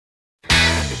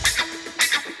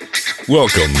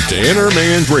Welcome to Inner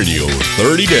Man's Radio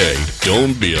 30-Day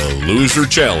Don't Be a Loser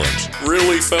Challenge.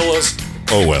 Really, fellas?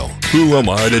 Oh well, who am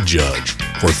I to judge?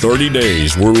 For 30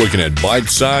 days, we're looking at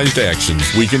bite-sized actions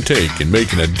we can take in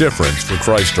making a difference for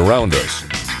Christ around us.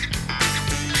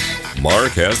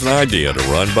 Mark has an idea to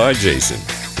run by Jason,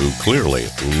 who clearly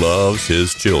loves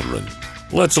his children.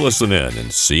 Let's listen in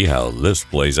and see how this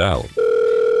plays out.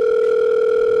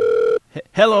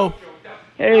 Hello.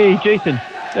 Hey, Jason.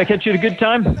 Did I catch you at a good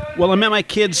time? Well, I'm at my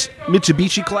kids'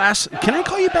 Mitsubishi class. Can I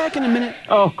call you back in a minute?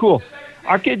 Oh, cool.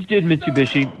 Our kids did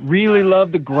Mitsubishi. Really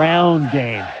love the ground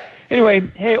game. Anyway,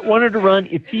 hey, I wanted to run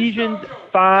Ephesians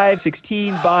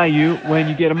 5:16 by you when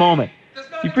you get a moment.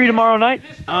 You free tomorrow night?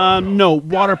 No,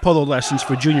 water polo lessons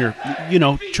for Junior. You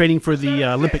know, training for the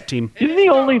Olympic team. Isn't he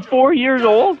only 4 years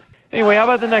old? Anyway, how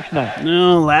about the next night?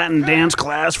 No, Latin dance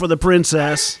class for the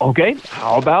princess. Okay,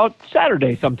 how about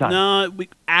Saturday sometime? No,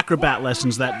 acrobat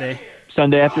lessons that day.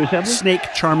 Sunday after assembly? Snake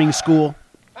charming school.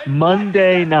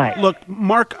 Monday night. Look,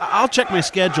 Mark, I'll check my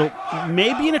schedule.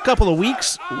 Maybe in a couple of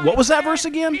weeks. What was that verse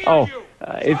again? Oh,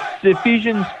 it's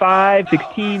Ephesians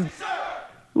 5:16.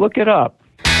 Look it up.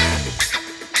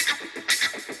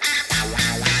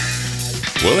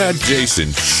 Well, that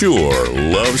Jason sure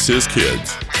loves his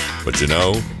kids. But you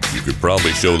know, you could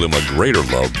probably show them a greater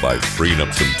love by freeing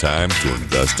up some time to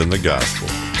invest in the gospel.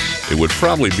 It would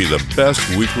probably be the best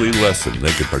weekly lesson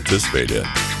they could participate in,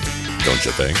 don't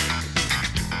you think?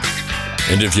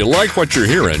 And if you like what you're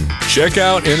hearing, check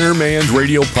out Inner Man's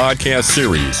Radio podcast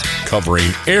series,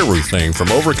 covering everything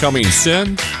from overcoming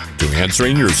sin to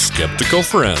answering your skeptical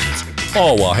friends,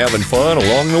 all while having fun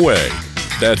along the way.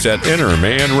 That's at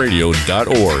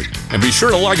innermanradio.org. And be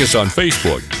sure to like us on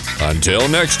Facebook. Until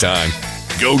next time,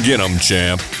 go get 'em,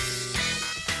 champ.